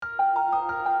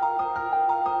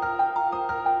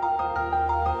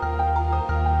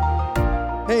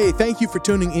Hey, thank you for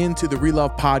tuning in to the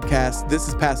Relove Podcast. This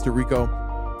is Pastor Rico.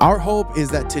 Our hope is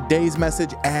that today's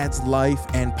message adds life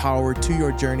and power to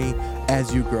your journey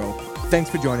as you grow. Thanks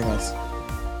for joining us.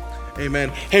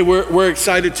 Amen. Hey, we're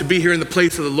excited to be here in the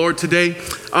place of the Lord today.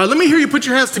 Let me hear you put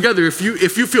your hands together if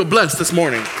you feel blessed this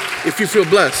morning. If you feel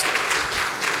blessed.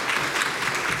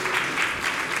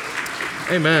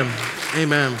 Amen.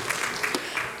 Amen.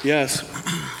 Yes,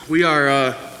 we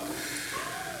are.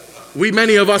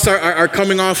 Many of us are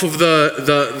coming off of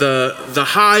the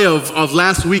high of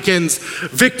last weekend's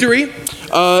victory.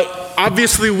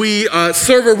 Obviously, we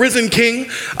serve a risen king,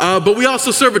 but we also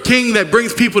serve a king that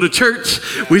brings people to church.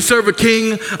 We serve a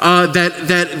king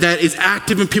that is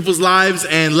active in people's lives,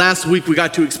 and last week we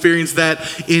got to experience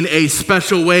that in a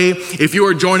special way. If you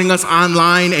are joining us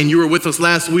online and you were with us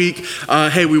last week,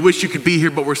 hey, we wish you could be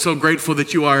here, but we're so grateful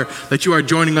that you are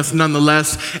joining us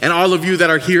nonetheless. And all of you that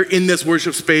are here in this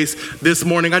worship space this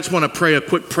morning, I just want to pray a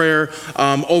quick prayer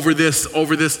over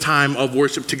this time of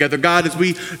worship together. God, as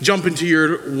we jump into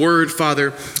your word,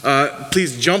 Father,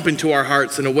 please jump into our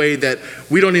hearts in a way that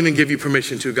we don't even give you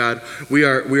permission to, God. We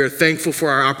are thankful for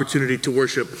our opportunity to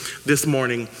worship this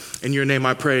morning. In your name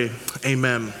I pray,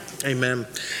 amen. Amen.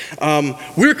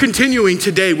 We're continuing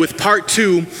today with part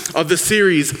 2 of the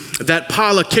series that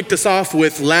Paula kicked us off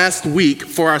with last week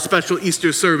for our special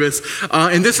Easter service.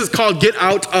 And this is called Get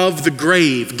Out of the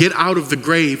Grave. Get Out of the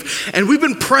Grave. And we've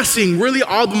been pressing really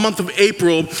all the month of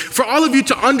April for all of you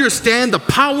to understand the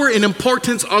power and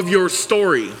importance of your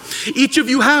story. Each of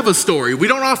you have a story. We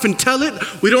don't often tell it.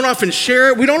 We don't often share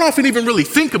it. We don't often even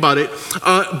think about it.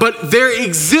 But there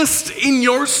exists in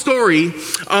your story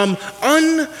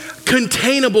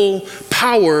uncontainable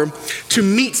power to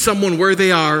meet someone where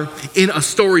they are in a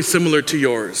story similar to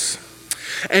yours.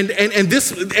 And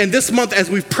this month, as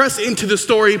we press into the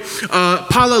story,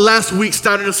 Paula last week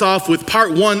started us off with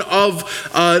part 1 of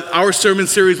our sermon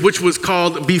series, which was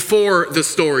called Before the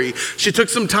Story. She took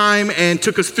some time and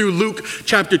took us through Luke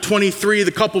chapter 23,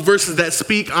 the couple verses that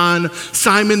speak on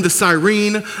Simon the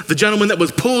Cyrene, the gentleman that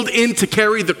was pulled in to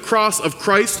carry the cross of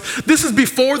Christ. This is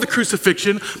before the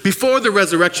crucifixion, before the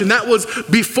resurrection. That was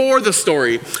before the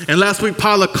story. And last week,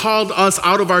 Paula called us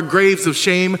out of our graves of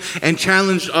shame and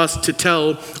challenged us to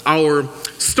tell our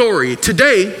story.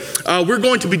 Today, we're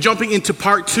going to be jumping into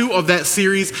part 2 of that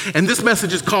series, and this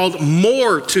message is called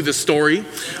More to the Story.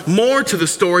 More to the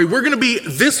Story. We're going to be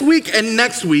this week and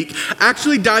next week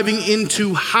actually diving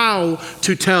into how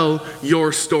to tell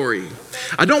your story.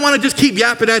 I don't want to just keep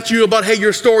yapping at you about, hey,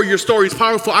 your story is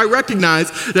powerful. I recognize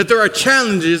that there are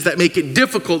challenges that make it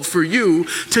difficult for you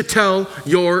to tell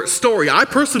your story. I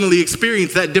personally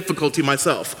experienced that difficulty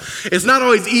myself. It's not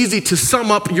always easy to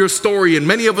sum up your story, and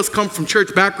many of us come from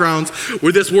church backgrounds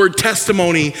where this word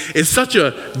testimony is such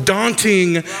a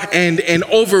daunting and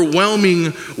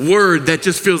overwhelming word that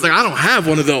just feels like I don't have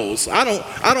one of those. I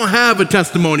don't have a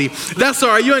testimony. That's all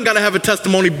right. You ain't got to have a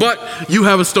testimony, but you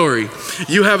have a story.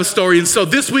 You have a story. And so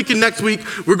this week and next week,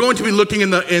 we're going to be looking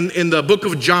in the book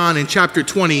of John in chapter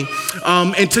 20.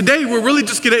 And today, we're really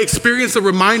just going to experience a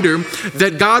reminder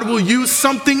that God will use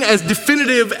something as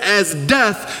definitive as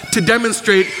death to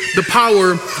demonstrate the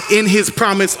power in his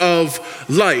promise of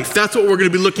life. That's what we're going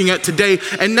to be looking at today.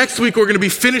 And next week, we're going to be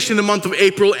finishing the month of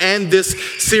April and this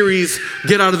series,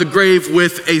 Get Out of the Grave,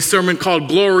 with a sermon called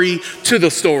Glory to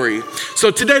the Story.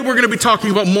 So today, we're going to be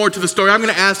talking about more to the story. I'm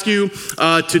going to ask you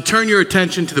to turn your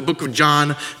attention to the book of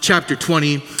John, chapter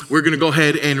 20. We're going to go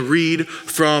ahead and read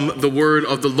from the word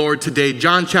of the Lord today.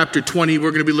 John chapter 20,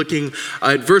 we're going to be looking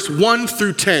at verse 1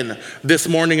 through 10 this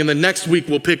morning, and the next week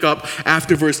we'll pick up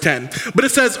after verse 10. But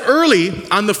it says, early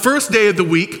on the first day of the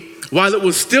week, while it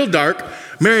was still dark,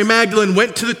 Mary Magdalene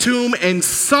went to the tomb and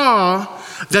saw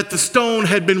that the stone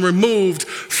had been removed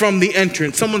from the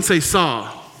entrance. Someone say saw.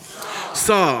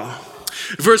 Saw.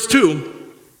 Verse 2.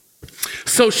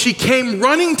 So she came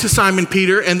running to Simon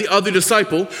Peter and the other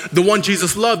disciple, the one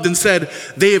Jesus loved, and said,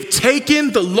 they have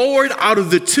taken the Lord out of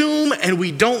the tomb, and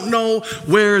we don't know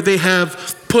where they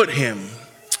have put him.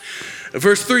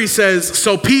 Verse 3 says,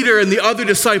 so Peter and the other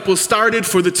disciple started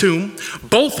for the tomb.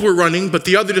 Both were running, but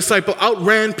the other disciple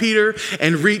outran Peter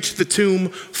and reached the tomb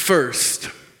first.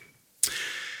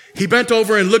 He bent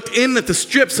over and looked in at the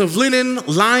strips of linen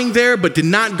lying there, but did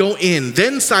not go in.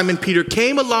 Then Simon Peter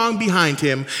came along behind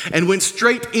him and went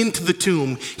straight into the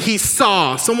tomb. He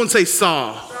saw, someone say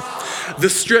saw, the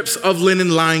strips of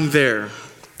linen lying there.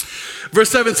 Verse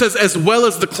 7 says, as well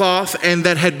as the cloth and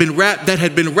that had been wrapped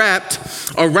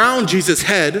around Jesus'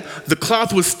 head, the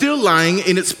cloth was still lying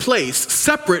in its place,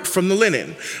 separate from the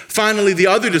linen. Finally, the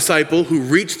other disciple who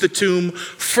reached the tomb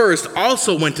first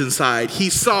also went inside. He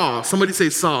saw, somebody say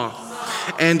saw.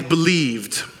 and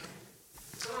believed.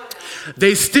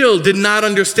 They still did not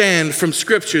understand from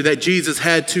Scripture that Jesus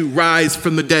had to rise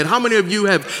from the dead. How many of you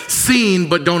have seen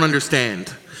but don't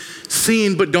understand?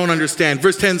 Seen but don't understand.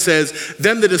 Verse 10 says,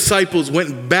 then the disciples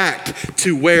went back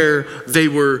to where they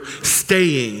were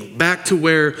staying. Back to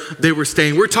where they were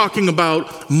staying. We're talking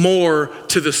about more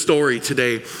to the story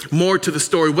today. More to the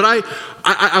story. What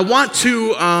I want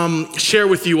to share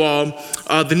with you all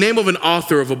the name of an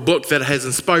author of a book that has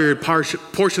inspired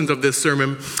portions of this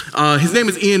sermon. His name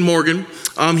is Ian Morgan.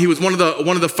 He was one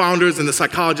of the founders and the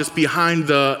psychologists behind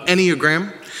the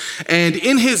Enneagram. And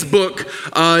in his book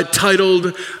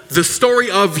titled The Story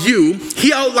of You,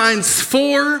 he outlines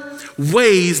 4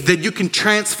 ways that you can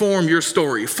transform your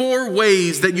story. 4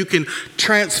 ways that you can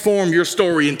transform your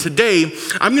story. And today,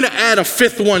 I'm going to add a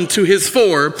 5th one to his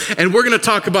 4, and we're going to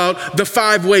talk about the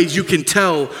 5 ways you can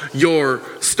tell your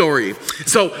story.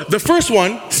 So the first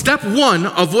one, step 1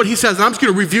 of what he says, and I'm just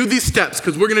going to review these steps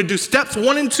because we're going to do steps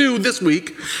 1 and 2 this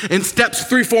week and steps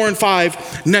 3, 4, and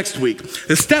 5 next week.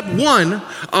 The step 1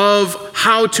 of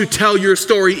how to tell your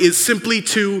story is simply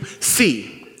to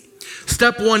see.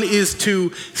 Step 1 is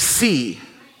to see.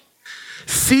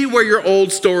 See where your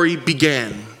old story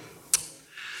began.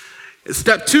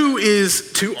 Step 2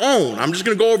 is to own. I'm just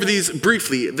going to go over these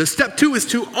briefly. The step 2 is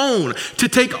to own, to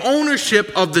take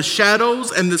ownership of the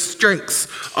shadows and the strengths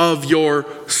of your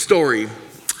story.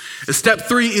 Step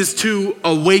 3 is to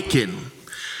awaken.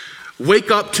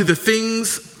 Wake up to the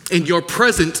things in your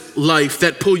present life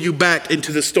that pull you back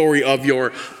into the story of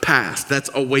your past. That's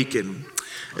awaken.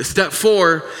 Step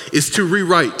 4 is to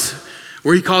rewrite,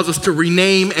 where he calls us to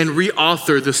rename and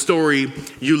reauthor the story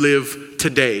you live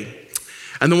today.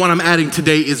 And the one I'm adding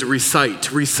today is recite.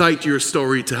 Recite your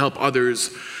story to help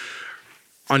others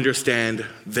understand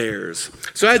theirs.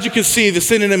 So as you can see, the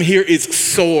synonym here is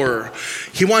soar.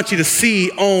 He wants you to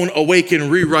see, own, awaken,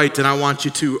 rewrite, and I want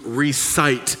you to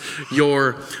recite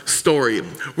your story.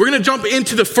 We're going to jump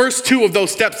into the first 2 of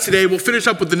those steps today. We'll finish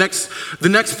up with the next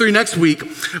 3 next week.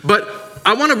 But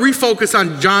I want to refocus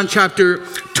on John chapter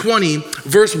 20,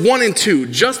 verse 1 and 2,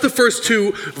 just the first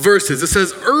 2 verses. It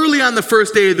says, early on the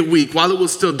first day of the week, while it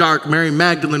was still dark, Mary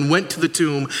Magdalene went to the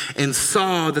tomb and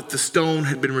saw that the stone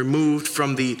had been removed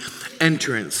from the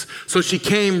entrance. So she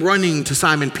came running to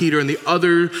Simon Peter and the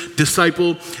other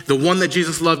disciple, the one that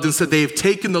Jesus loved, and said, they have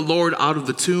taken the Lord out of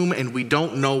the tomb and we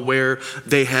don't know where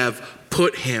they have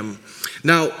put him.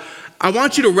 Now, I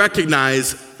want you to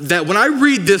recognize that when I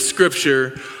read this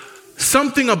scripture,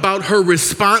 something about her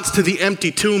response to the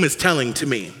empty tomb is telling to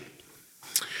me.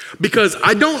 Because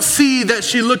I don't see that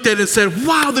she looked at it and said,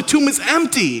 wow, the tomb is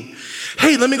empty.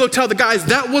 Hey, let me go tell the guys.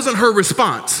 That wasn't her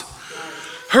response.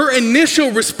 Her initial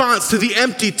response to the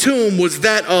empty tomb was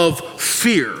that of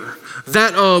fear,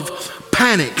 that of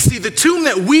panic. See, the tomb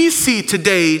that we see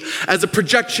today as a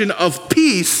projection of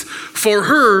peace for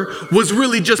her was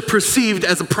really just perceived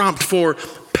as a prompt for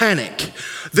panic.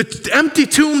 The empty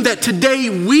tomb that today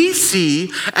we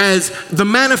see as the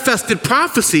manifested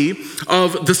prophecy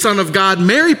of the Son of God,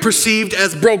 Mary perceived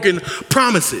as broken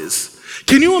promises.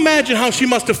 Can you imagine how she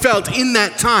must have felt in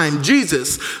that time?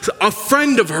 Jesus, a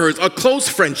friend of hers, a close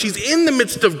friend, she's in the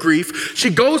midst of grief. She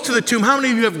goes to the tomb. How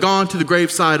many of you have gone to the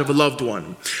graveside of a loved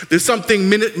one? There's something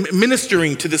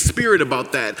ministering to the spirit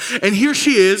about that. And here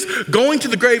she is going to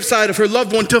the graveside of her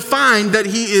loved one to find that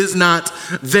he is not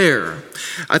there.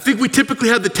 I think we typically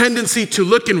have the tendency to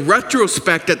look in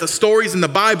retrospect at the stories in the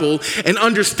Bible and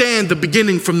understand the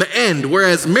beginning from the end,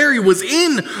 whereas Mary was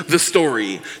in the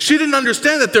story. She didn't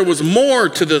understand that there was more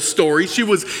to the story. She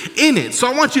was in it. So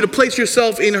I want you to place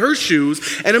yourself in her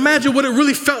shoes and imagine what it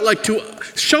really felt like to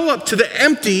show up to the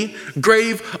empty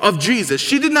grave of Jesus.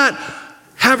 She did not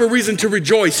have a reason to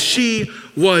rejoice. She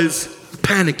was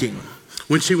panicking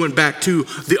when she went back to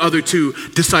the other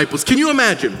 2 disciples. Can you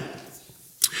imagine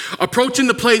approaching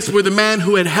the place where the man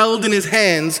who had held in his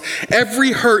hands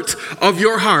every hurt of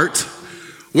your heart,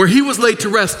 where he was laid to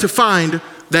rest, to find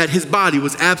that his body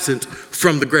was absent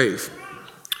from the grave?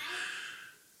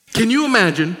 Can you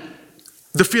imagine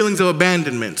the feelings of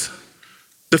abandonment,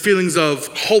 the feelings of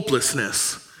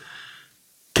hopelessness?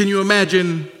 Can you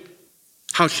imagine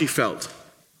how she felt?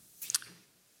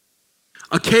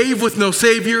 A cave with no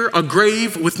savior, a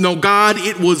grave with no God.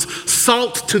 It was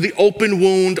salt to the open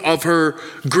wound of her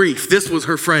grief. This was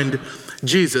her friend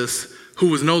Jesus, who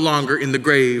was no longer in the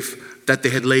grave that they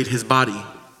had laid his body.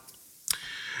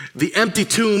 The empty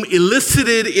tomb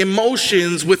elicited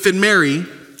emotions within Mary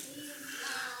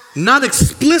not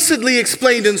explicitly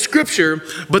explained in Scripture,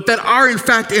 but that are in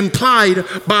fact implied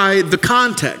by the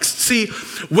context. See,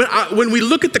 when we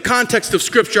look at the context of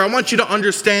Scripture, I want you to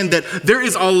understand that there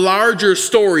is a larger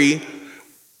story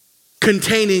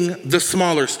containing the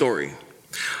smaller story.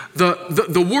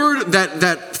 The word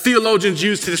that theologians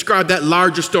use to describe that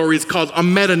larger story is called a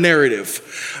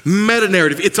meta-narrative.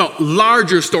 Meta-narrative, it's a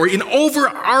larger story, an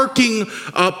overarching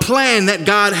plan that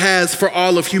God has for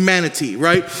all of humanity,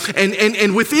 right?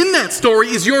 And within that story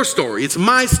is your story. It's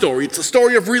my story. It's the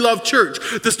story of Relove Church,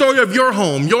 the story of your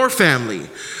home, your family.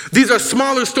 These are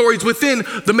smaller stories within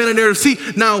the meta-narrative. See,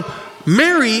 now,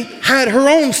 Mary had her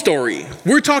own story.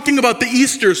 We're talking about the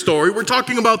Easter story. We're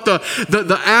talking about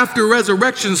the after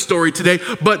resurrection story today.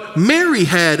 But Mary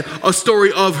had a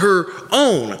story of her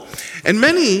own. And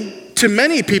to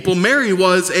many people, Mary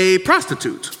was a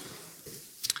prostitute.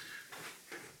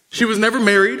 She was never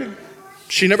married.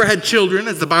 She never had children,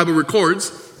 as the Bible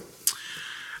records.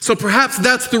 So perhaps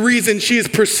that's the reason she is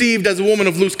perceived as a woman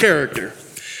of loose character.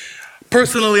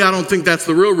 Personally, I don't think that's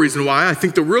the real reason why. I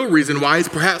think the real reason why is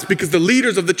perhaps because the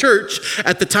leaders of the church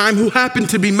at the time, who happened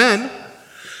to be men,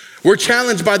 were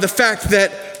challenged by the fact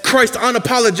that Christ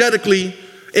unapologetically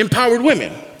empowered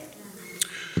women.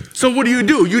 So what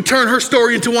do? You turn her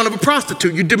story into one of a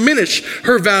prostitute. You diminish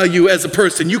her value as a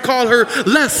person. You call her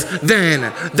less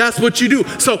than. That's what you do.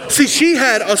 So, see, she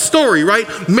had a story, right?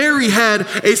 Mary had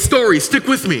a story. Stick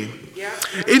with me.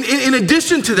 In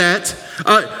addition to that,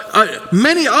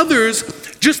 many others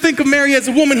just think of Mary as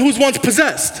a woman who was once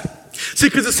possessed. See,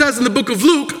 because it says in the book of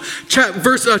Luke,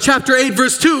 chapter 8,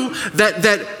 verse 2,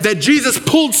 that Jesus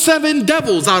pulled 7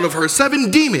 devils out of her,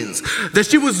 7 demons, that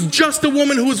she was just a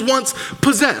woman who was once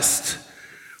possessed.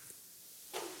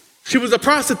 She was a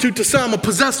prostitute to some, a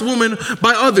possessed woman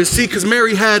by others. See, because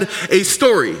Mary had a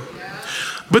story.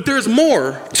 But there's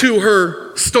more to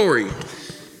her story.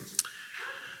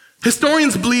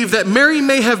 Historians believe that Mary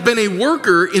may have been a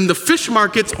worker in the fish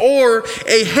markets or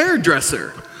a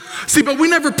hairdresser. See, but we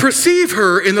never perceive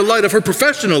her in the light of her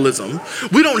professionalism.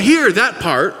 We don't hear that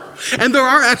part. And there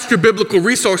are extra biblical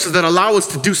resources that allow us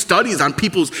to do studies on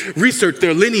people's research,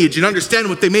 their lineage, and understand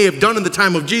what they may have done in the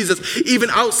time of Jesus,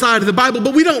 even outside of the Bible.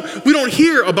 But we don't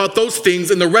hear about those things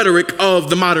in the rhetoric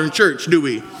of the modern church, do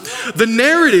we? The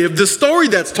narrative, the story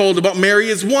that's told about Mary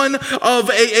is one of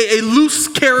a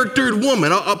loose-charactered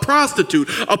woman, a prostitute,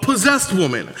 a possessed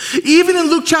woman. Even in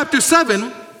Luke chapter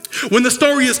 7, when the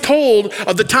story is told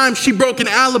of the time she broke an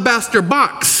alabaster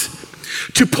box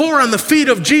to pour on the feet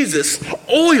of Jesus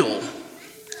oil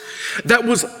that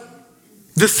was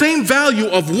the same value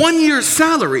of 1 year's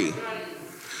salary,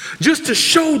 just to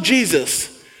show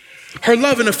Jesus her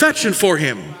love and affection for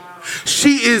him.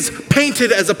 She is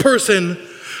painted as a person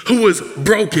who was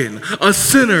broken, a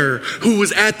sinner who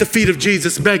was at the feet of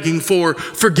Jesus begging for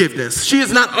forgiveness. She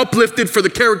is not uplifted for the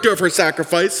character of her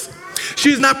sacrifice.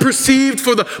 She is not perceived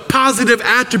for the positive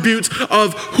attributes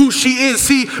of who she is.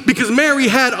 See, because Mary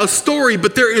had a story,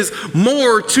 but there is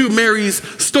more to Mary's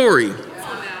story.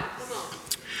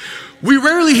 We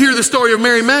rarely hear the story of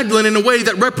Mary Magdalene in a way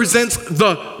that represents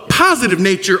the positive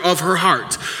nature of her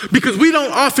heart, because we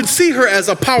don't often see her as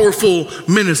a powerful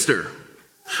minister.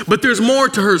 But there's more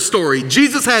to her story.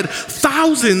 Jesus had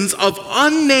thousands of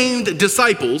unnamed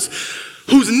disciples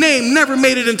whose name never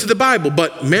made it into the Bible,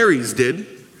 but Mary's did.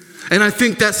 And I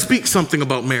think that speaks something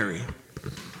about Mary.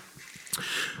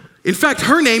 In fact,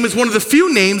 her name is one of the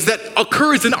few names that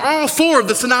occurs in all 4 of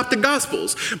the Synoptic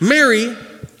Gospels. Mary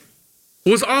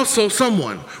was also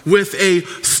someone with a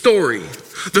story.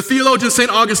 The theologian St.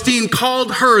 Augustine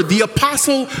called her the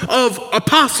apostle of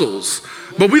apostles,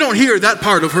 but we don't hear that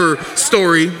part of her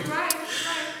story.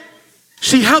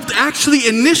 She helped actually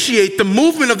initiate the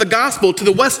movement of the gospel to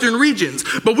the western regions.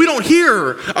 But we don't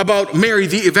hear about Mary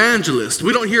the evangelist.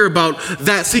 We don't hear about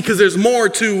that. See, because there's more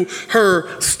to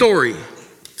her story.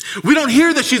 We don't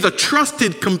hear that she's a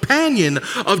trusted companion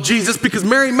of Jesus, because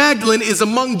Mary Magdalene is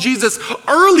among Jesus'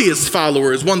 earliest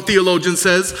followers, one theologian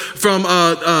says from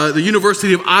the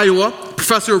University of Iowa,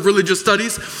 professor of religious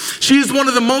studies. She is one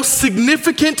of the most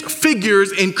significant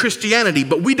figures in Christianity,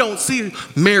 but we don't see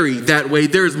Mary that way.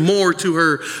 There's more to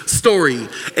her story.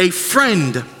 A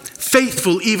friend,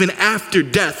 faithful even after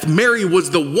death. Mary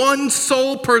was the one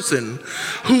sole person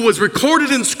who was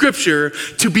recorded in Scripture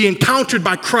to be encountered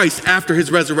by Christ after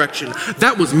his resurrection.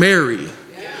 That was Mary.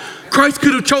 Christ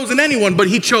could have chosen anyone, but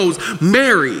he chose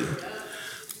Mary.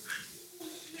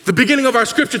 The beginning of our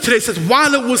scripture today says,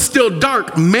 while it was still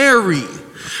dark, Mary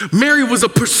Mary was a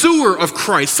pursuer of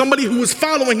Christ, somebody who was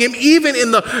following him even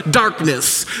in the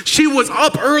darkness. She was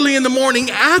up early in the morning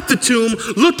at the tomb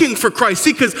looking for Christ.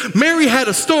 See, because Mary had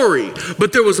a story,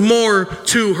 but there was more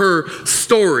to her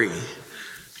story.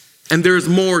 And there's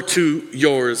more to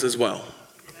yours as well.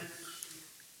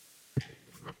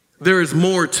 There is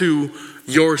more to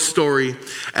your story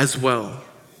as well.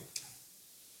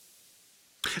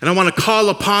 And I want to call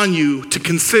upon you to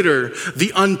consider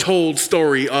the untold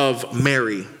story of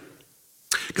Mary.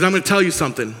 Because I'm going to tell you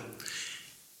something.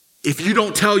 If you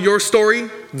don't tell your story,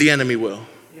 the enemy will.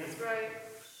 That's right.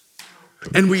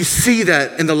 And we see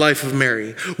that in the life of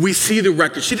Mary. We see the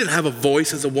record. She didn't have a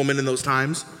voice as a woman in those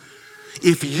times.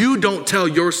 If you don't tell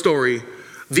your story,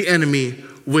 the enemy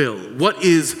will. What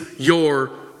is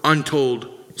your untold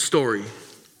story?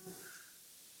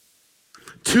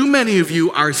 Too many of you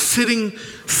are sitting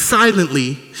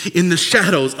silently in the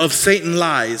shadows of Satan's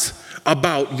lies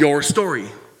about your story.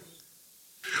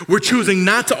 We're choosing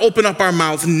not to open up our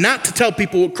mouths, not to tell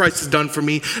people what Christ has done for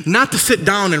me, not to sit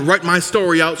down and write my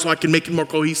story out so I can make it more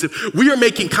cohesive. We are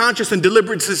making conscious and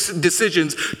deliberate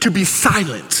decisions to be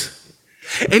silent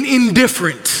and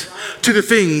indifferent to the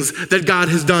things that God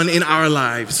has done in our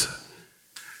lives.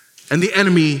 And the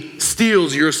enemy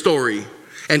steals your story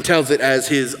and tells it as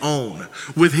his own,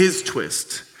 with his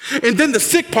twist. And then the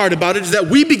sick part about it is that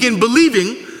we begin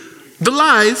believing the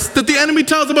lies that the enemy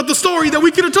tells about the story that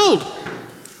we could have told.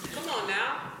 Come on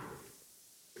now.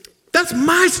 That's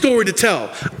my story to tell.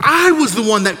 I was the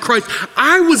one that Christ,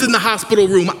 I was in the hospital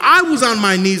room. I was on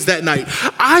my knees that night.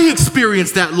 I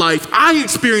experienced that life. I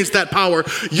experienced that power.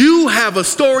 You have a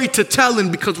story to tell,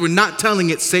 and because we're not telling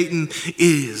it, Satan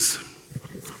is.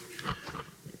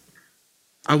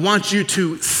 I want you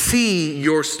to see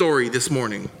your story this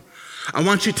morning. I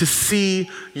want you to see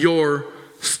your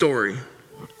story.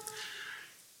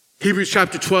 Hebrews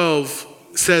chapter 12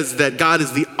 says that God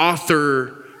is the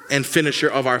author and finisher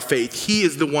of our faith. He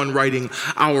is the one writing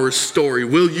our story.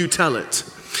 Will you tell it?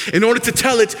 In order to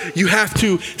tell it, you have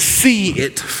to see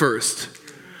it first.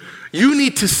 You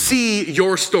need to see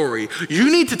your story.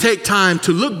 You need to take time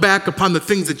to look back upon the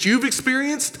things that you've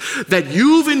experienced, that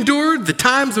you've endured, the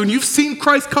times when you've seen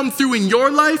Christ come through in your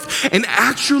life, and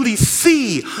actually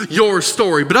see your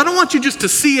story. But I don't want you just to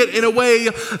see it in a way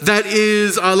that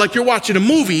is like you're watching a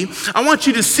movie. I want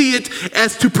you to see it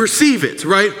as to perceive it,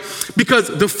 right? Because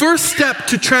the first step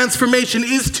to transformation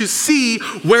is to see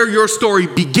where your story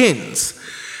begins.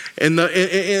 In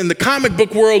the comic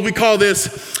book world, we call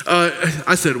this,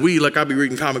 I said we, like I be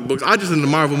reading comic books. I just in the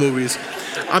Marvel movies.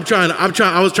 I was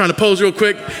trying to pose real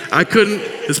quick. I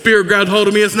couldn't. The spirit grabbed hold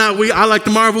of me. It's not we. I like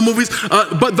the Marvel movies.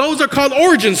 But those are called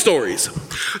origin stories.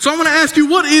 So I want to ask you,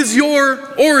 what is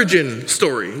your origin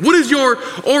story? What is your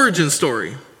origin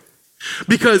story?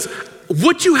 Because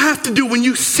what you have to do when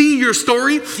you see your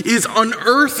story is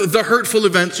unearth the hurtful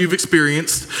events you've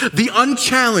experienced, the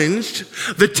unchallenged,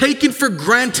 the taken for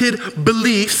granted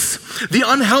beliefs, the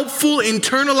unhelpful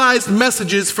internalized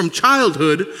messages from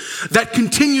childhood that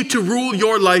continue to rule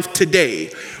your life today.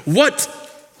 What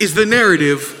is the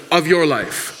narrative of your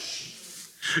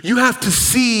life? You have to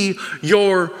see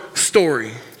your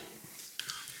story.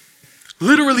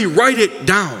 Literally write it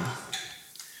down.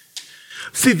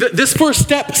 See, this first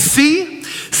step,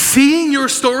 seeing your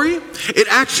story, it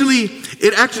actually,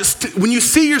 when you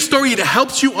see your story, it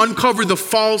helps you uncover the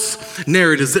false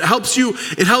narratives. It helps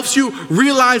you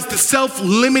realize the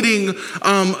self-limiting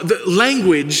the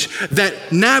language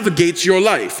that navigates your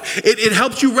life. It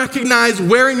helps you recognize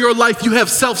where in your life you have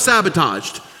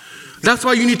self-sabotaged. That's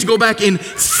why you need to go back and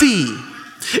see.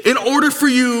 In order for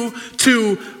you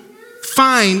to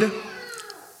find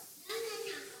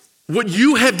what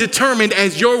you have determined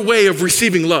as your way of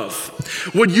receiving love,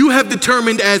 what you have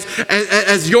determined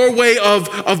as your way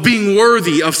of being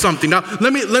worthy of something. Now,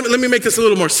 let me make this a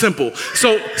little more simple.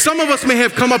 So some of us may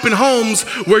have come up in homes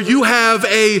where you have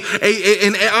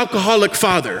an alcoholic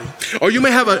father, or you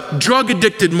may have a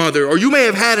drug-addicted mother, or you may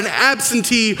have had an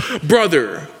absentee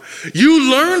brother. You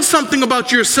learn something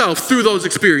about yourself through those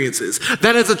experiences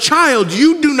that as a child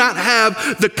you do not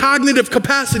have the cognitive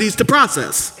capacities to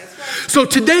process. So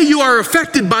today you are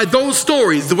affected by those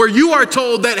stories where you are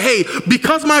told that, hey,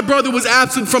 because my brother was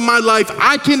absent from my life,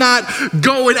 I cannot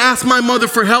go and ask my mother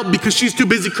for help because she's too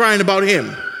busy crying about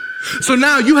him. So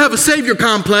now you have a savior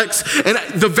complex, and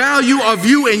the value of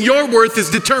you and your worth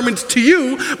is determined to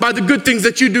you by the good things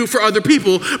that you do for other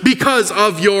people because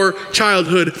of your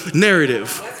childhood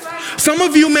narrative. Some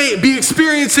of you may be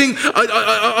experiencing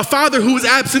a father who is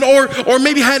absent or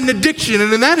maybe had an addiction.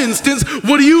 And in that instance,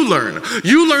 what do you learn?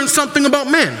 You learn something about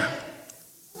men.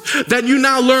 that you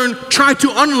now try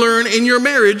to unlearn in your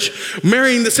marriage,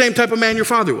 marrying the same type of man your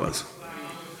father was.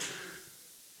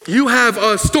 You have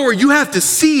a story. You have to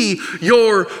see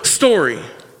your story.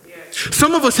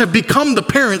 Some of us have become the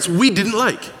parents we didn't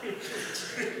like.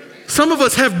 Some of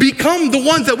us have become the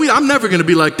ones that I'm never going to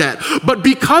be like that. But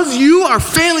because you are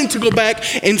failing to go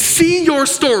back and see your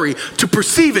story, to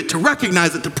perceive it, to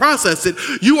recognize it, to process it,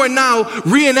 you are now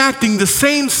reenacting the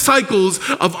same cycles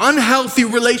of unhealthy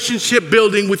relationship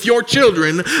building with your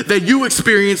children that you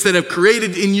experienced that have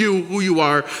created in you who you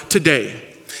are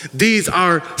today. These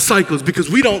are cycles because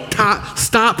we don't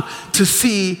stop to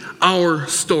see our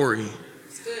story.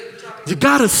 You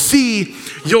got to see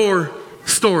your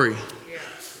story.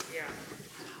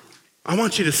 I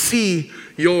want you to see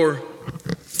your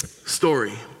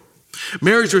story.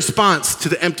 Mary's response to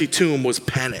the empty tomb was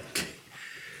panic.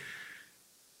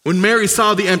 When Mary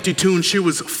saw the empty tomb, she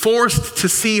was forced to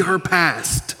see her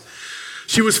past.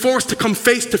 She was forced to come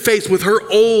face to face with her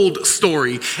old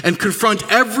story and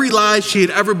confront every lie she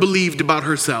had ever believed about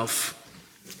herself.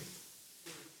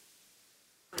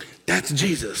 That's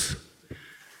Jesus.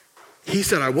 He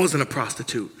said, I wasn't a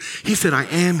prostitute. He said, I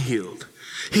am healed.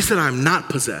 He said, I'm not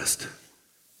possessed,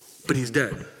 but he's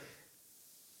dead.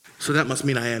 So that must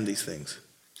mean I am these things.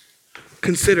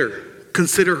 Consider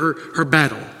her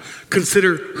battle.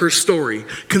 Consider her story.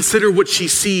 Consider what she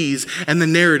sees and the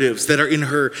narratives that are in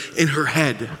her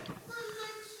head.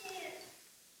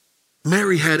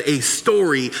 Mary had a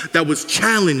story that was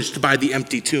challenged by the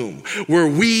empty tomb. Where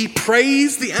we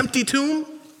praise the empty tomb,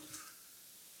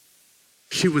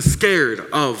 she was scared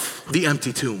of the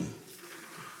empty tomb.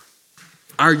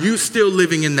 Are you still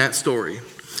living in that story?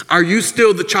 Are you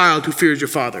still the child who fears your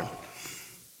father?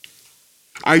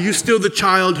 Are you still the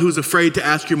child who's afraid to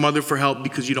ask your mother for help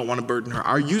because you don't want to burden her?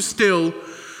 Are you still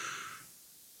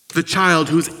the child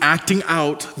who's acting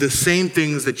out the same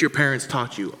things that your parents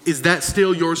taught you? Is that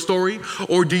still your story,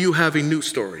 or do you have a new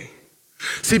story?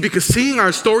 See, because seeing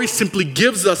our story simply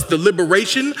gives us the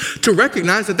liberation to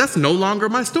recognize that that's no longer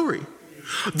my story.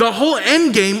 The whole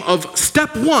end game of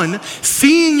step one,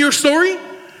 seeing your story,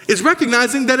 is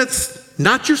recognizing that it's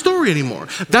not your story anymore.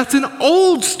 That's an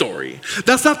old story.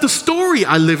 That's not the story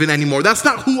I live in anymore. That's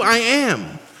not who I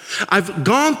am. I've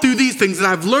gone through these things and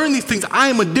I've learned these things. I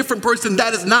am a different person.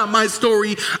 That is not my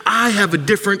story. I have a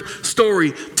different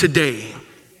story today.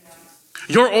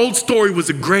 Your old story was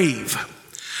a grave.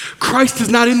 Christ is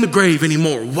not in the grave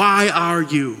anymore. Why are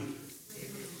you?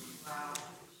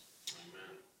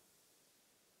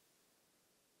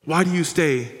 Why do you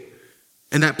stay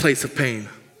in that place of pain?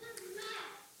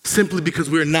 Simply because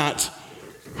we're not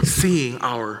seeing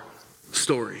our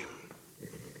story.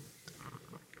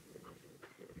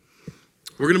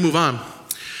 We're going to move on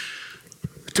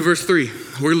to verse 3.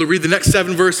 We're going to read the next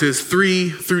 7 verses,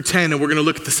 3 through 10, and we're going to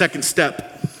look at the second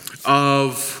step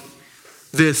of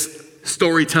this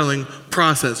storytelling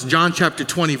process. John chapter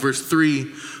 20, verse 3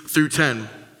 through 10.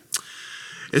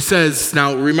 It says,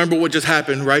 now remember what just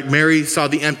happened, right? Mary saw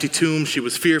the empty tomb. She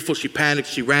was fearful. She panicked.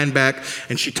 She ran back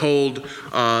and she told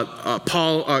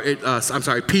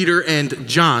Peter and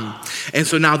John. And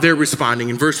so now they're responding.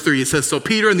 In verse 3, it says, so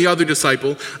Peter and the other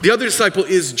disciple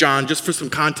is John. Just for some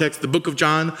context, the book of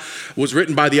John was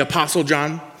written by the Apostle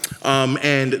John.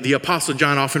 And the Apostle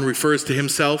John often refers to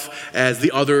himself as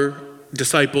the other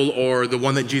disciple or the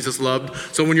one that Jesus loved.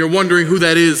 So when you're wondering who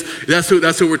that is, that's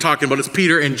who we're talking about. It's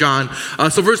Peter and John.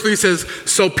 So verse 3 says,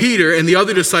 so Peter and the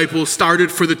other disciple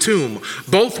started for the tomb.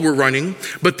 Both were running,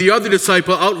 but the other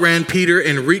disciple outran Peter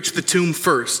and reached the tomb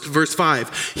first. Verse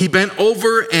 5, he bent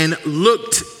over and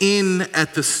looked in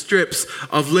at the strips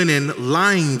of linen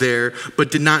lying there,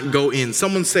 but did not go in.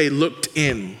 Someone say, looked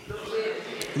in.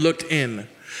 Looked in.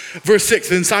 Verse 6,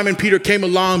 then Simon Peter came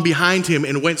along behind him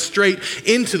and went straight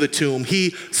into the tomb.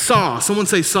 He saw, someone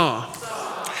say saw,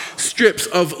 strips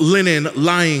of linen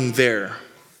lying there,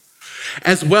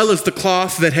 as well as the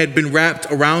cloth that had been wrapped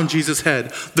around Jesus'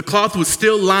 head. The cloth was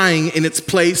still lying in its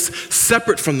place,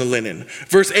 separate from the linen.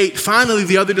 Verse 8, finally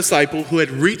the other disciple who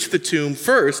had reached the tomb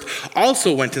first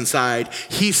also went inside.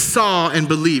 He saw and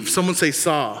believed. Someone say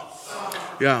saw.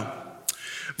 Yeah.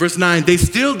 Verse 9, they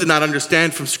still did not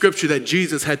understand from Scripture that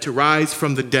Jesus had to rise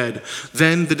from the dead.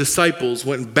 Then the disciples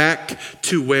went back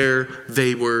to where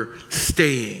they were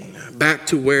staying. Back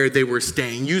to where they were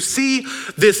staying. You see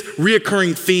this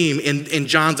reoccurring theme in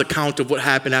John's account of what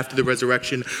happened after the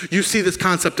resurrection. You see this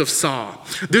concept of saw.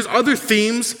 There's other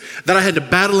themes that I had to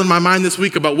battle in my mind this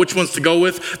week about which ones to go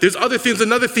with. There's other themes.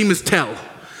 Another theme is tell.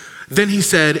 Then he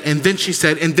said, and then she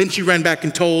said, and then she ran back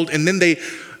and told, and then they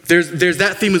there's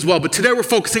that theme as well. But today we're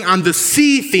focusing on the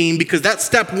see theme because that's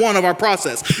step one of our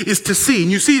process is to see.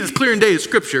 And you see it as clear in day of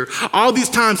scripture. All these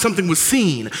times something was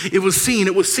seen. It was seen.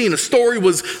 It was seen. A story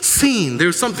was seen.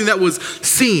 There's something that was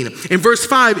seen. In verse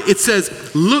 5, it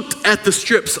says, looked at the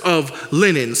strips of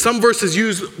linen. Some versions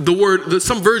use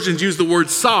the word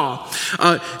saw.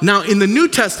 Now in the New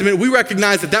Testament, we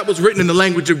recognize that was written in the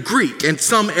language of Greek and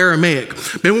some Aramaic.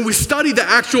 But when we study the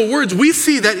actual words, we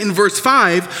see that in verse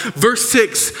 5, verse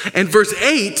 6, and verse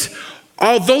 8,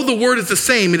 although the word is the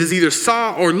same, it is either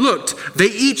saw or looked, they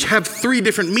each have three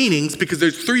different meanings because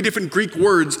there's three different Greek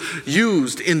words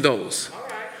used in those.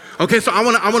 Okay, so I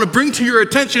want to bring to your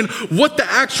attention what the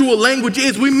actual language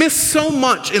is. We miss so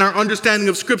much in our understanding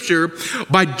of Scripture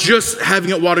by just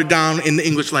having it watered down in the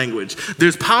English language.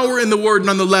 There's power in the word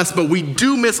nonetheless, but we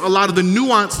do miss a lot of the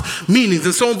nuanced meanings.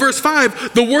 And so in verse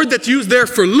 5, the word that's used there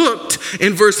for looked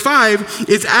in verse 5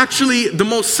 is actually the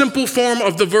most simple form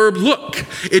of the verb look.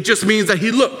 It just means that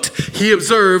he looked, he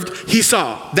observed, he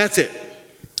saw. That's it.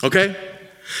 Okay?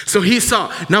 So he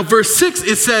saw. Now verse 6,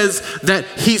 it says that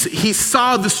he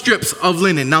saw the strips of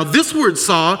linen. Now this word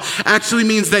saw actually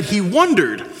means that he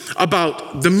wondered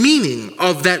about the meaning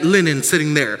of that linen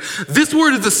sitting there. This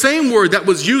word is the same word that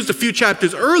was used a few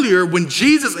chapters earlier when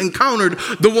Jesus encountered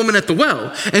the woman at the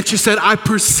well. And she said, I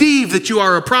perceive that you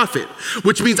are a prophet,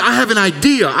 which means I have an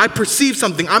idea. I perceive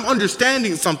something. I'm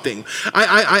understanding something.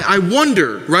 I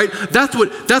wonder, right? That's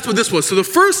what this was. So the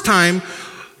first time,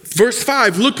 verse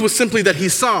 5, looked was simply that he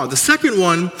saw. The second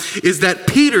one is that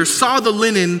Peter saw the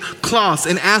linen cloths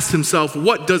and asked himself,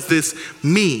 what does this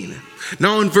mean?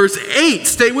 Now in verse 8,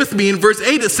 stay with me. In verse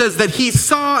 8, it says that he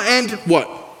saw and what?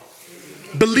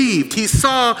 Believed. He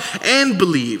saw and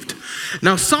believed.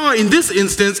 Now saw in this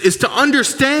instance is to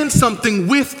understand something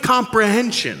with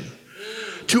comprehension.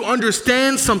 To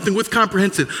understand something with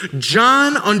comprehension.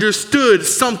 John understood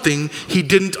something he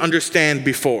didn't understand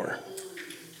before.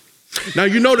 Now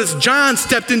you notice John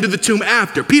stepped into the tomb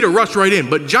after. Peter rushed right in,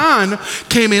 but John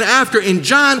came in after. And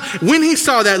John, when he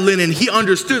saw that linen, he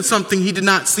understood something he did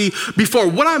not see before.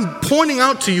 What I'm pointing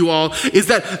out to you all is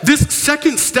that this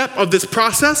second step of this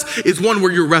process is one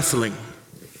where you're wrestling.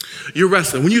 You're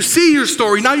wrestling. When you see your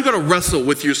story, now you got to wrestle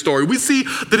with your story. We see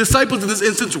the disciples in this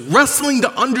instance wrestling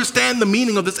to understand the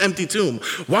meaning of this empty tomb.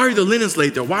 Why are the linens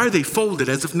laid there? Why are they folded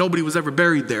as if nobody was ever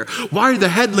buried there? Why are the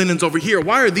head linens over here?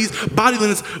 Why are these body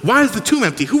linens? Why is the tomb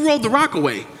empty? Who rolled the rock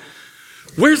away?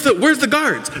 Where's the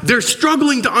guards? They're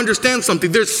struggling to understand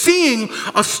something. They're seeing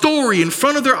a story in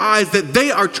front of their eyes that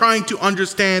they are trying to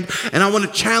understand. And I want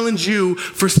to challenge you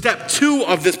for step 2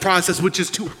 of this process, which is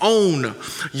to own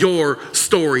your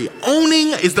story. Owning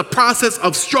is the process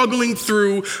of struggling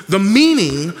through the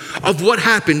meaning of what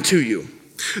happened to you.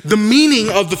 The meaning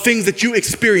of the things that you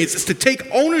experience is to take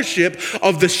ownership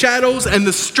of the shadows and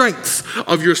the strengths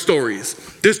of your stories.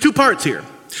 There's 2 parts here.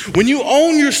 When you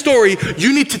own your story,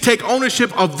 you need to take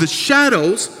ownership of the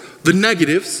shadows, the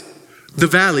negatives, the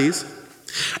valleys,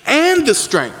 and the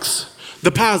strengths,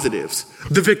 the positives,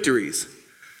 the victories.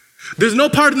 There's no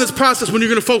part in this process when you're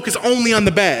going to focus only on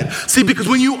the bad. See, because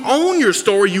when you own your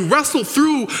story, you wrestle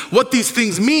through what these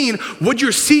things mean. What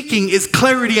you're seeking is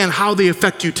clarity on how they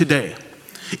affect you today.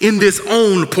 In this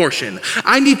own portion,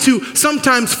 I need to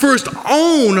sometimes first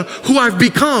own who I've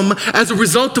become as a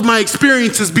result of my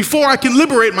experiences before I can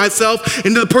liberate myself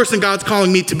into the person God's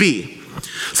calling me to be.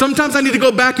 Sometimes I need to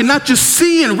go back and not just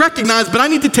see and recognize, but I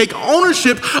need to take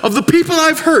ownership of the people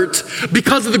I've hurt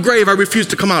because of the grave I refuse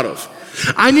to come out of.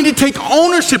 I need to take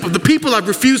ownership of the people I've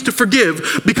refused to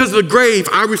forgive because of the grave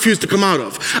I refuse to come out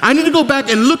of. I need to go back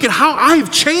and look at how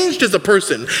I've changed as a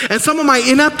person and some of my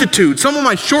ineptitude, some of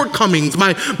my shortcomings,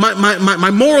 my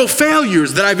moral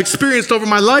failures that I've experienced over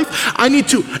my life. I need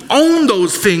to own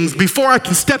those things before I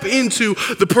can step into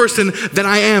the person that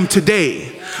I am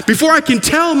today. Before I can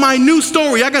tell my new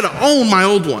story, I got to own my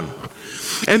old one.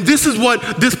 And this is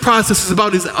what this process is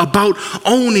about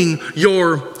owning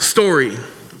your story.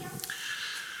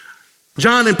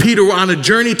 John and Peter were on a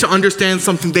journey to understand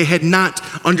something they had not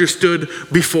understood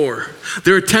before.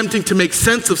 They're attempting to make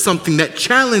sense of something that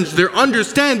challenged their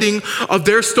understanding of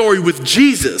their story with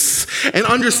Jesus. And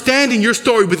understanding your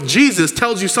story with Jesus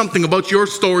tells you something about your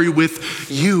story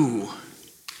with you.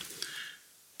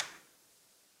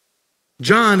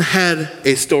 John had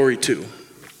a story too,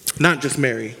 not just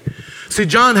Mary. See,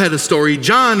 John had a story.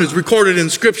 John is recorded in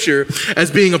Scripture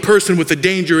as being a person with a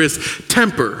dangerous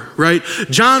temper, right?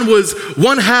 John was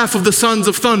one half of the sons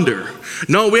of thunder,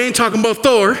 No, we ain't talking about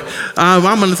Thor.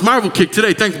 I'm on this Marvel kick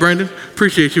today. Thanks, Brandon.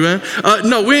 Appreciate you, man.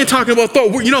 No, we ain't talking about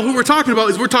Thor. You know who we're talking about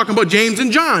is we're talking about James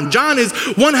and John. John is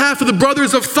one half of the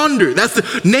brothers of thunder. That's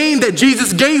the name that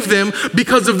Jesus gave them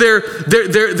because of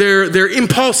their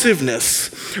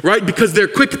impulsiveness, right? Because they're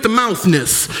quick at the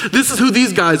mouthness. This is who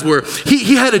these guys were.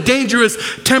 He had a dangerous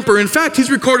temper. In fact, he's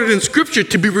recorded in Scripture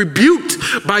to be rebuked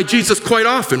by Jesus quite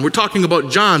often. We're talking about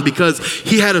John because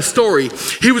he had a story.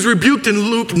 He was rebuked in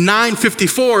Luke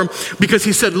 9:54 because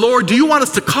he said, Lord, do you want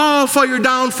us to call fire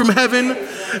down from heaven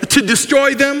to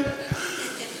destroy them?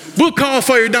 We'll call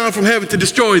fire down from heaven to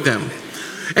destroy them.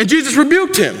 And Jesus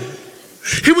rebuked him.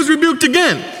 He was rebuked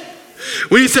again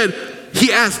when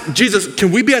he asked Jesus,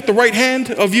 can we be at the right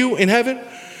hand of you in heaven?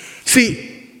 See,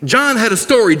 John had a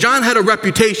story. John had a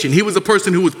reputation. He was a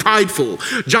person who was prideful.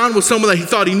 John was someone that he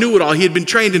thought he knew it all. He had been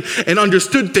trained and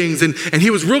understood things, and he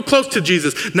was real close to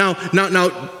Jesus. Now,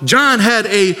 John had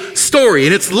a story,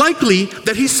 and it's likely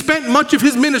that he spent much of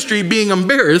his ministry being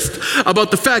embarrassed about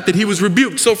the fact that he was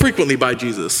rebuked so frequently by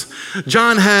Jesus.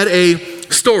 John had a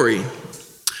story.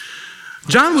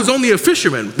 John was only a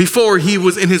fisherman before he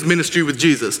was in his ministry with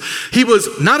Jesus. He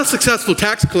was not a successful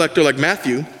tax collector like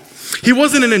Matthew. He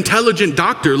wasn't an intelligent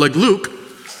doctor like Luke,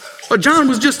 but John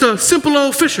was just a simple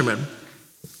old fisherman.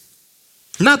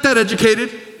 Not that educated.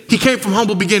 He came from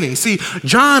humble beginnings. See,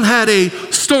 John had a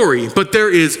story, but there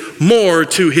is more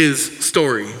to his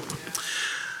story.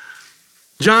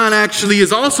 John actually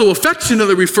is also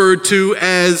affectionately referred to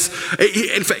as,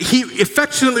 he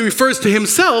affectionately refers to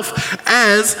himself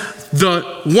as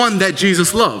the one that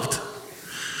Jesus loved.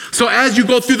 So as you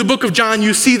go through the book of John,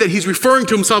 you see that he's referring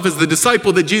to himself as the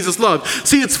disciple that Jesus loved.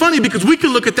 See, it's funny because we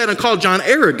can look at that and call John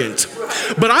arrogant.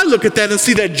 But I look at that and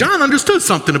see that John understood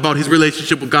something about his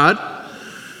relationship with God.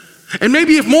 And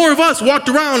maybe if more of us walked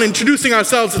around introducing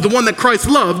ourselves as the one that Christ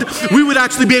loved, we would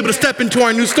actually be able to step into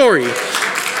our new story.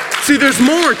 See, there's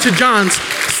more to John's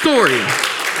story.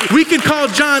 We can call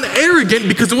John arrogant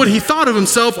because of what he thought of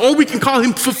himself, or we can call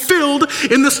him fulfilled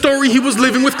in the story he was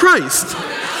living with Christ.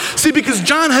 See, because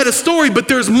John had a story, but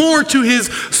there's more to his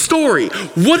story.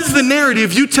 What is the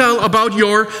narrative you tell about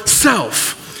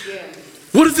yourself?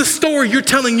 What is the story you're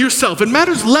telling yourself? It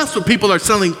matters less what people are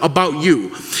telling about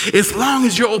you, as long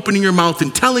as you're opening your mouth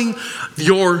and telling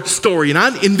your story.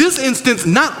 And in this instance,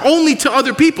 not only to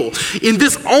other people, in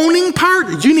this owning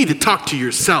part, you need to talk to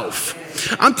yourself.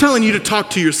 I'm telling you to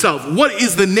talk to yourself. What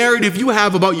is the narrative you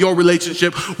have about your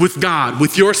relationship with God,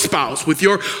 with your spouse, with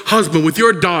your husband, with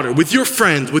your daughter, with your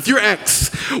friends, with your ex?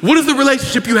 What is the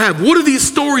relationship you have? What are these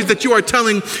stories that you are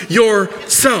telling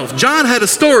yourself? John had a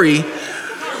story,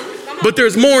 but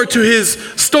there's more to his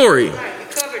story.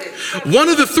 One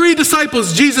of the three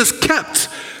disciples Jesus kept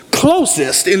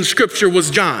closest in Scripture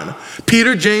was John.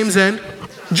 Peter, James, and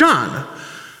John.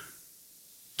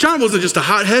 John wasn't just a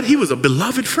hothead, he was a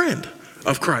beloved friend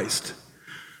of Christ.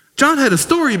 John had a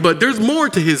story, but there's more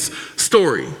to his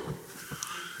story.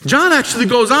 John actually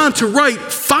goes on to write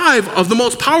 5 of the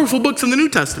most powerful books in the New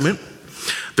Testament: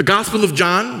 the Gospel of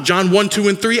John, John 1, 2,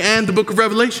 and 3, and the book of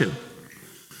Revelation.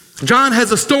 John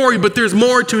has a story, but there's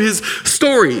more to his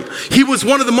story. He was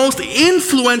one of the most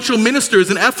influential ministers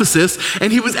in Ephesus,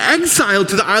 and he was exiled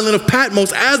to the island of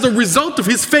Patmos as a result of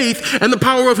his faith and the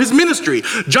power of his ministry.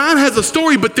 John has a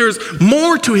story, but there's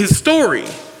more to his story.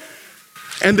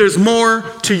 And there's more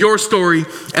to your story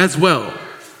as well.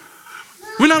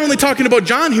 We're not only talking about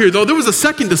John here, though. There was a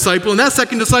second disciple, and that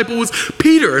second disciple was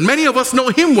Peter. And many of us know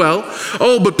him well.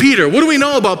 Oh, but Peter, what do we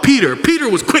know about Peter? Peter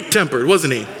was quick-tempered,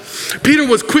 wasn't he? Peter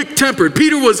was quick-tempered.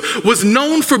 Peter was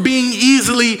known for being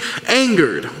easily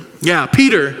angered. Yeah,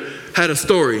 Peter had a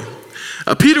story.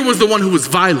 Peter was the one who was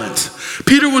violent.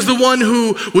 Peter was the one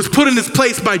who was put in his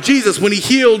place by Jesus when he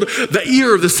healed the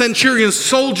ear of the centurion's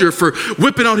soldier for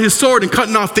whipping out his sword and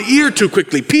cutting off the ear too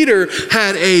quickly. Peter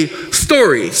had a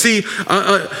story. See,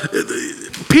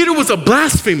 Peter was a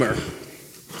blasphemer.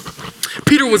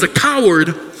 Peter was a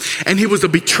coward, and he was a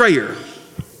betrayer.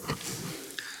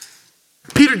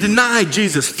 Peter denied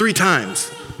Jesus 3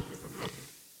 times.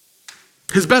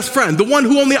 His best friend, the one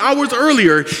who only hours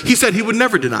earlier he said he would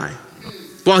never deny,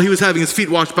 while he was having his feet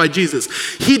washed by Jesus.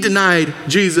 He denied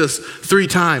Jesus 3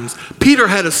 times. Peter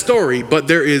had a story, but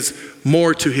there is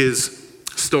more to his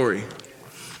story.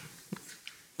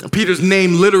 Peter's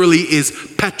name literally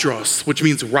is Petros, which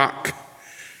means rock.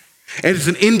 And it's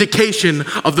an indication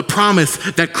of the promise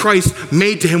that Christ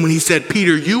made to him when he said,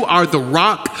 Peter, you are the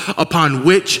rock upon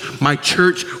which my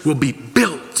church will be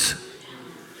built.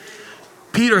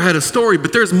 Peter had a story,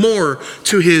 but there's more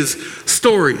to his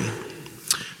story.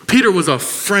 Peter was a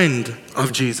friend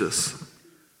of Jesus.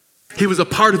 He was a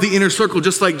part of the inner circle,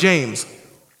 just like James.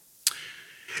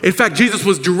 In fact, Jesus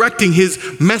was directing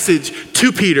his message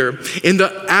to Peter in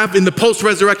the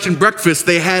post-resurrection breakfast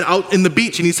they had out in the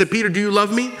beach. And he said, Peter, do you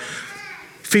love me?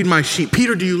 Feed my sheep.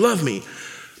 Peter, do you love me?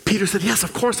 Peter said, yes,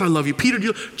 of course I love you. Peter,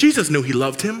 Jesus knew he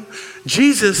loved him.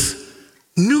 Jesus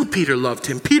knew Peter loved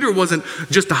him. Peter wasn't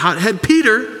just a hothead.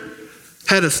 Peter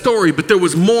had a story, but there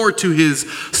was more to his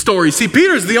story. See,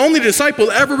 Peter's the only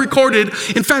disciple ever recorded,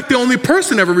 in fact, the only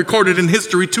person ever recorded in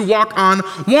history to walk on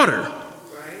water.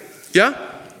 Yeah?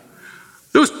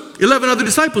 There was 11 other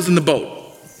disciples in the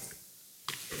boat,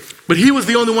 but he was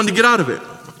the only one to get out of it.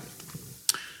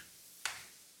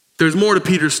 There's more to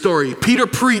Peter's story. Peter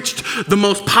preached the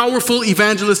most powerful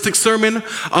evangelistic sermon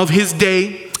of his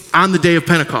day on the day of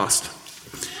Pentecost,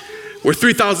 where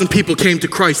 3,000 people came to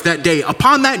Christ that day.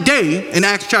 Upon that day, in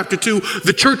Acts chapter 2,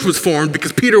 the church was formed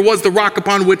because Peter was the rock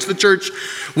upon which the church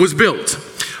was built.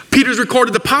 Peter's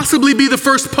recorded to possibly be the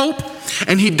first pope,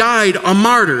 and he died a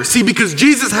martyr. See, because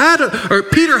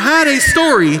Peter had a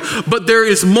story, but there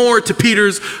is more to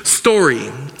Peter's story.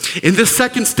 In this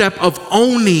second step of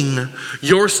owning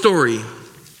your story,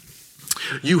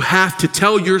 you have to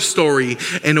tell your story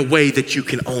in a way that you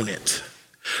can own it.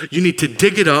 You need to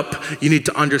dig it up, you need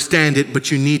to understand it,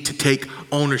 but you need to take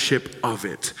ownership of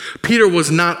it. Peter was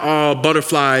not all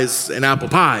butterflies and apple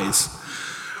pies.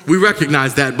 We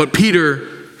recognize that, but Peter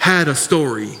had a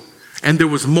story, and there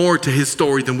was more to his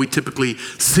story than we typically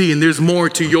see, and there's more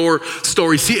to your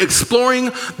story. See,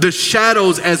 exploring the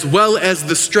shadows as well as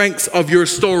the strengths of your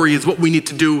story is what we need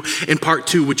to do in part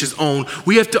 2, which is own.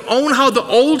 We have to own how the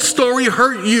old story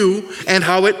hurt you and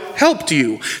how it helped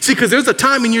you. See, because there's a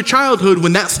time in your childhood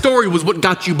when that story was what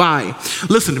got you by.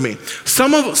 Listen to me.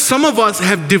 Some of us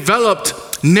have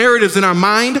developed narratives in our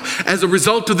mind as a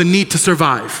result of the need to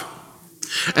survive.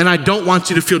 And I don't want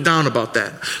you to feel down about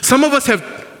that. Some of us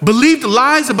have believed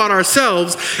lies about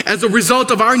ourselves as a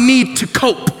result of our need to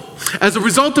cope. As a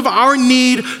result of our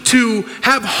need to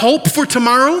have hope for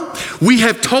tomorrow, we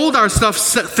have told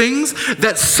ourselves things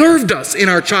that served us in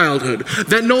our childhood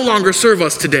that no longer serve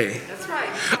us today.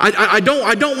 I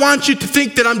don't want you to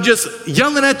think that I'm just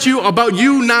yelling at you about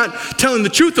you not telling the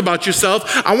truth about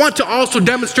yourself. I want to also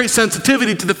demonstrate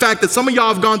sensitivity to the fact that some of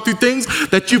y'all have gone through things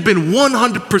that you've been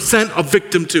 100% a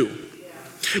victim to.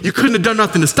 You couldn't have done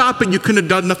nothing to stop it. You couldn't have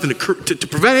done nothing to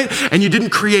prevent it, and you didn't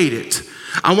create it.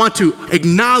 I want to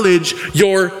acknowledge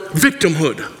your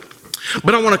victimhood.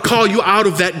 But I want to call you out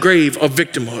of that grave of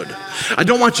victimhood. I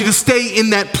don't want you to stay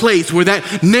in that place where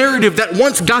that narrative that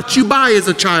once got you by as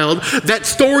a child, that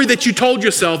story that you told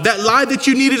yourself, that lie that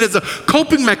you needed as a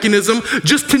coping mechanism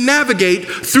just to navigate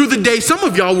through the day. Some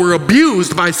of y'all were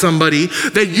abused by somebody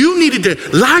that you needed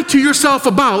to lie to yourself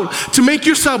about to make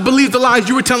yourself believe the lies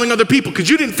you were telling other people because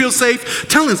you didn't feel safe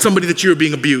telling somebody that you were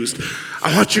being abused.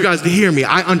 I want you guys to hear me.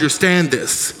 I understand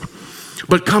this.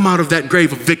 But come out of that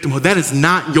grave of victimhood. That is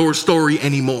not your story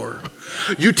anymore.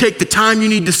 You take the time you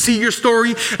need to see your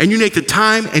story, and you take the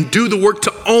time and do the work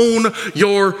to own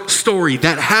your story.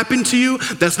 That happened to you.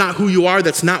 That's not who you are.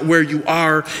 That's not where you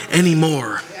are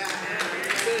anymore.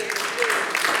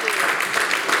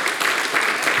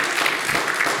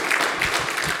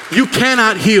 You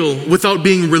cannot heal without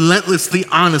being relentlessly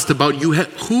honest about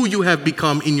who you have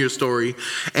become in your story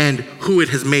and who it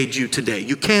has made you today.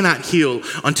 You cannot heal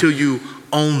until you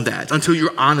own that, until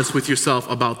you're honest with yourself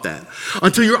about that,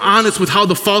 until you're honest with how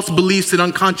the false beliefs and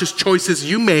unconscious choices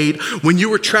you made when you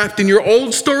were trapped in your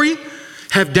old story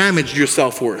have damaged your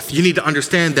self-worth. You need to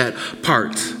understand that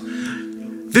part.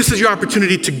 This is your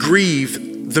opportunity to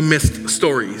grieve the missed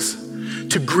stories,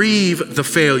 to grieve the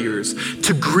failures,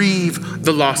 to grieve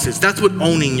the losses. That's what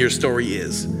owning your story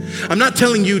is. I'm not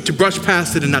telling you to brush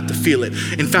past it and not to feel it.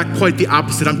 In fact, quite the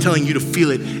opposite. I'm telling you to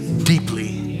feel it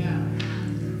deeply.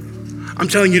 I'm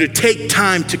telling you to take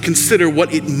time to consider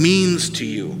what it means to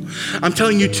you. I'm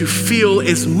telling you to feel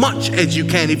as much as you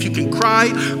can. If you can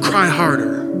cry, cry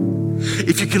harder.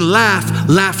 If you can laugh,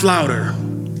 laugh louder.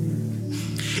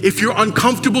 If you're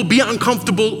uncomfortable, be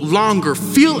uncomfortable longer.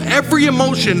 Feel every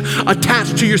emotion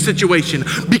attached to your situation.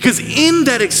 Because in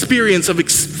that experience of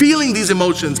feeling these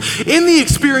emotions, in the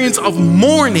experience of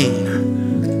mourning,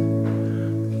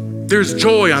 there's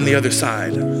joy on the other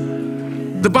side.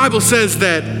 The Bible says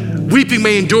that weeping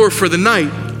may endure for the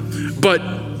night, but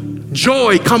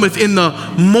joy cometh in the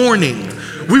morning.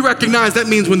 We recognize that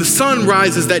means when the sun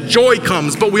rises that joy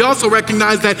comes, but we also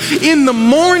recognize that in the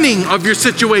mourning of your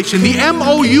situation, the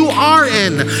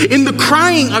M-O-U-R-N, in the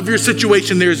crying of your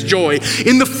situation, there is joy.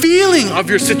 In the feeling of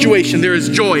your situation, there is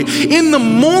joy. In the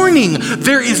mourning,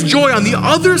 there is joy. On the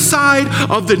other side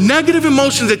of the negative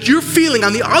emotions that you're feeling,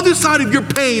 on the other side of your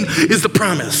pain is the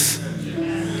promise.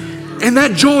 And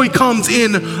that joy comes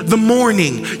in the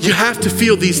morning. You have to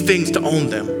feel these things to own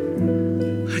them.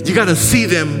 You got to see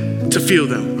them to feel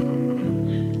them.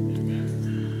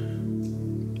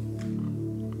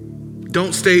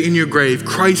 Don't stay in your grave.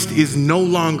 Christ is no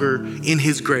longer in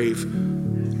his grave.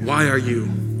 Why are you?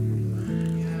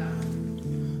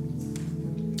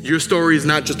 Your story is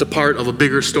not just a part of a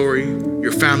bigger story.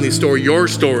 Your family's story, your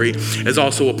story is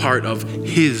also a part of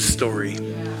his story,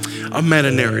 a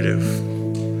meta-narrative.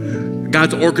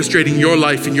 God's orchestrating your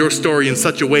life and your story in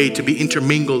such a way to be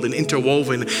intermingled and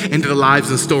interwoven into the lives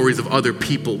and stories of other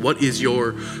people. What is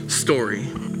your story?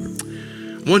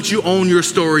 Once you own your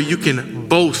story, you can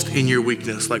boast in your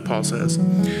weakness, like Paul says.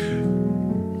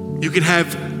 You can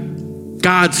have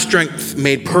God's strength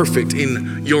made perfect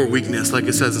in your weakness, like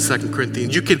it says in 2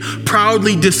 Corinthians. You can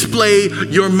proudly display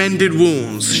your mended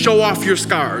wounds, show off your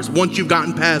scars once you've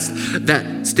gotten past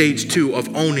that stage 2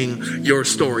 of owning your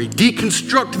story.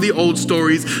 Deconstruct the old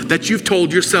stories that you've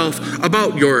told yourself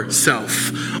about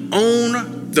yourself.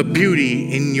 Own the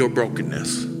beauty in your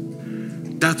brokenness.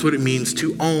 That's what it means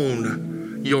to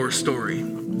own your story.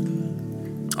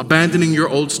 Abandoning your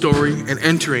old story and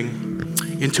entering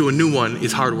into a new one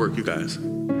is hard work, you guys.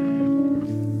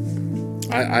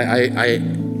 I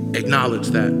acknowledge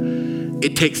that.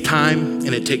 It takes time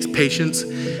and it takes patience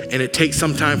and it takes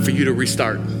some time for you to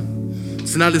restart.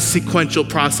 It's not a sequential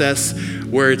process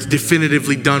where it's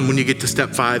definitively done when you get to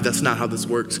step 5. That's not how this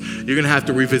works. You're gonna have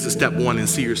to revisit step 1 and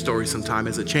see your story sometime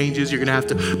as it changes. You're gonna have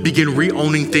to begin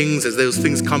re-owning things as those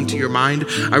things come to your mind.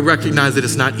 I recognize that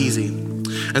it's not easy.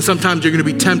 And sometimes you're gonna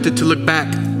be tempted to look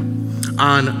back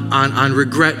on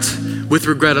regret, with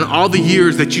regret, on all the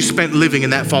years that you spent living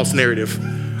in that false narrative.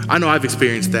 I know I've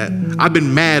experienced that. I've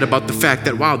been mad about the fact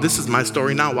that, wow, this is my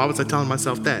story now. Why was I telling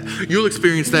myself that? You'll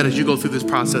experience that as you go through this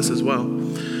process as well.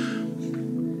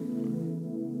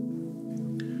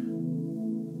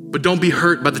 But don't be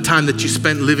hurt by the time that you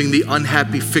spent living the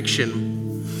unhappy fiction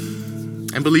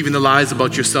and believing the lies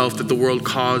about yourself that the world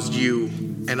caused you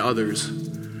and others.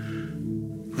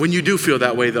 When you do feel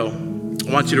that way, though,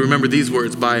 I want you to remember these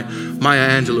words by Maya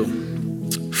Angelou.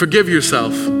 Forgive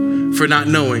yourself for not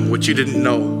knowing what you didn't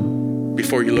know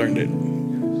before you learned it.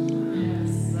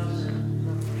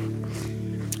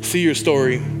 See your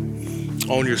story,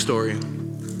 own your story.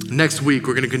 Next week,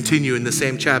 we're going to continue in the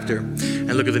same chapter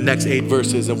and look at the next 8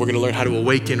 verses, and we're going to learn how to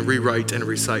awaken, rewrite, and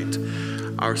recite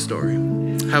our story.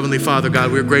 Heavenly Father,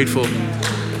 God, we're grateful.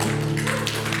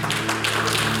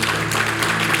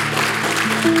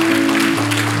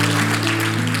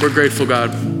 We're grateful,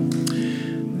 God.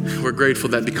 We're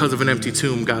grateful that because of an empty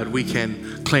tomb, God, we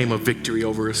can claim a victory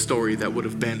over a story that would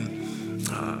have been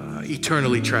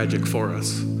eternally tragic for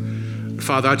us.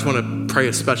 Father, I just want to pray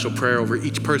a special prayer over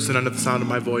each person under the sound of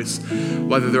my voice,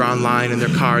 whether they're online, in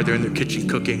their car, they're in their kitchen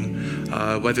cooking,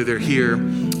 whether they're here.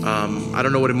 I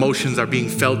don't know what emotions are being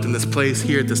felt in this place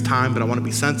here at this time, but I want to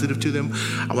be sensitive to them.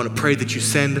 I want to pray that you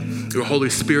send your Holy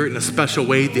Spirit in a special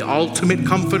way, the ultimate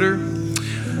comforter,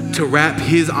 to wrap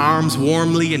his arms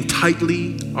warmly and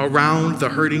tightly around the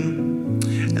hurting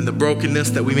and the brokenness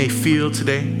that we may feel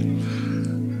today.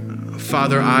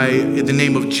 Father, I, in the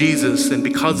name of Jesus, and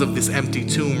because of this empty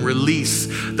tomb, release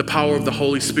the power of the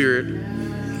Holy Spirit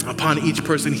upon each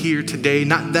person here today.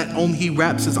 Not that only he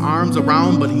wraps his arms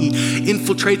around, but he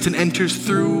infiltrates and enters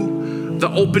through the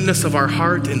openness of our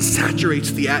heart and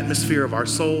saturates the atmosphere of our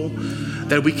soul,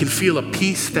 that we can feel a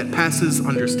peace that passes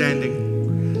understanding,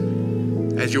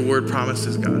 as your word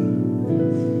promises,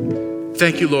 God.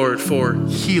 Thank you, Lord, for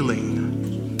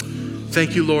healing.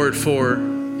 Thank you, Lord, for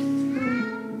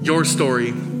your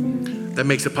story that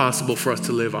makes it possible for us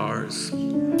to live ours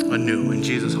anew. In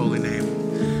Jesus' holy name,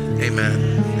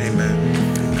 amen. Amen.